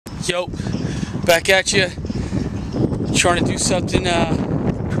Yo, back at you, trying to do something a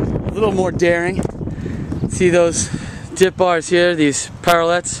little more daring. See those dip bars here, these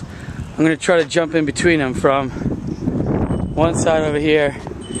parallettes? I'm going to try to jump in between them from one side over here.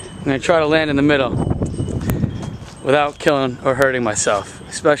 I'm going to try to land in the middle without killing or hurting myself,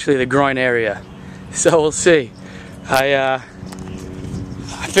 especially the groin area. So we'll see. I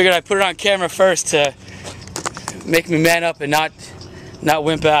figured I'd put it on camera first to make me man up and not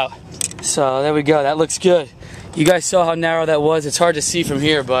wimp out. So there we go, that looks good. You guys saw how narrow that was. It's hard to see from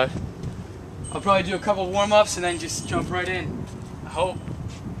here, but I'll probably do a couple warm-ups and then just jump right in. I hope.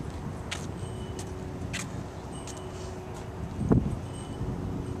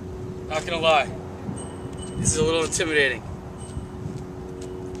 Not gonna lie, this is a little intimidating.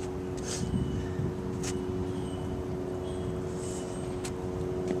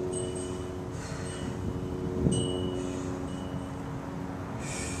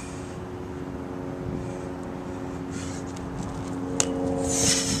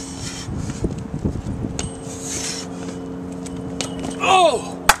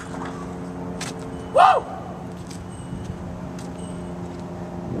 Oh! Woo!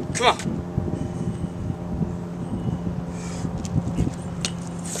 Come on.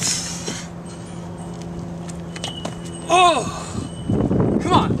 Oh!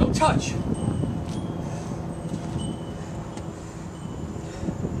 Come on, don't touch.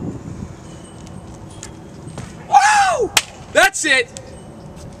 Woo! That's it.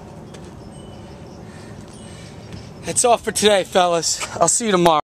 That's all for today, fellas. I'll see you tomorrow.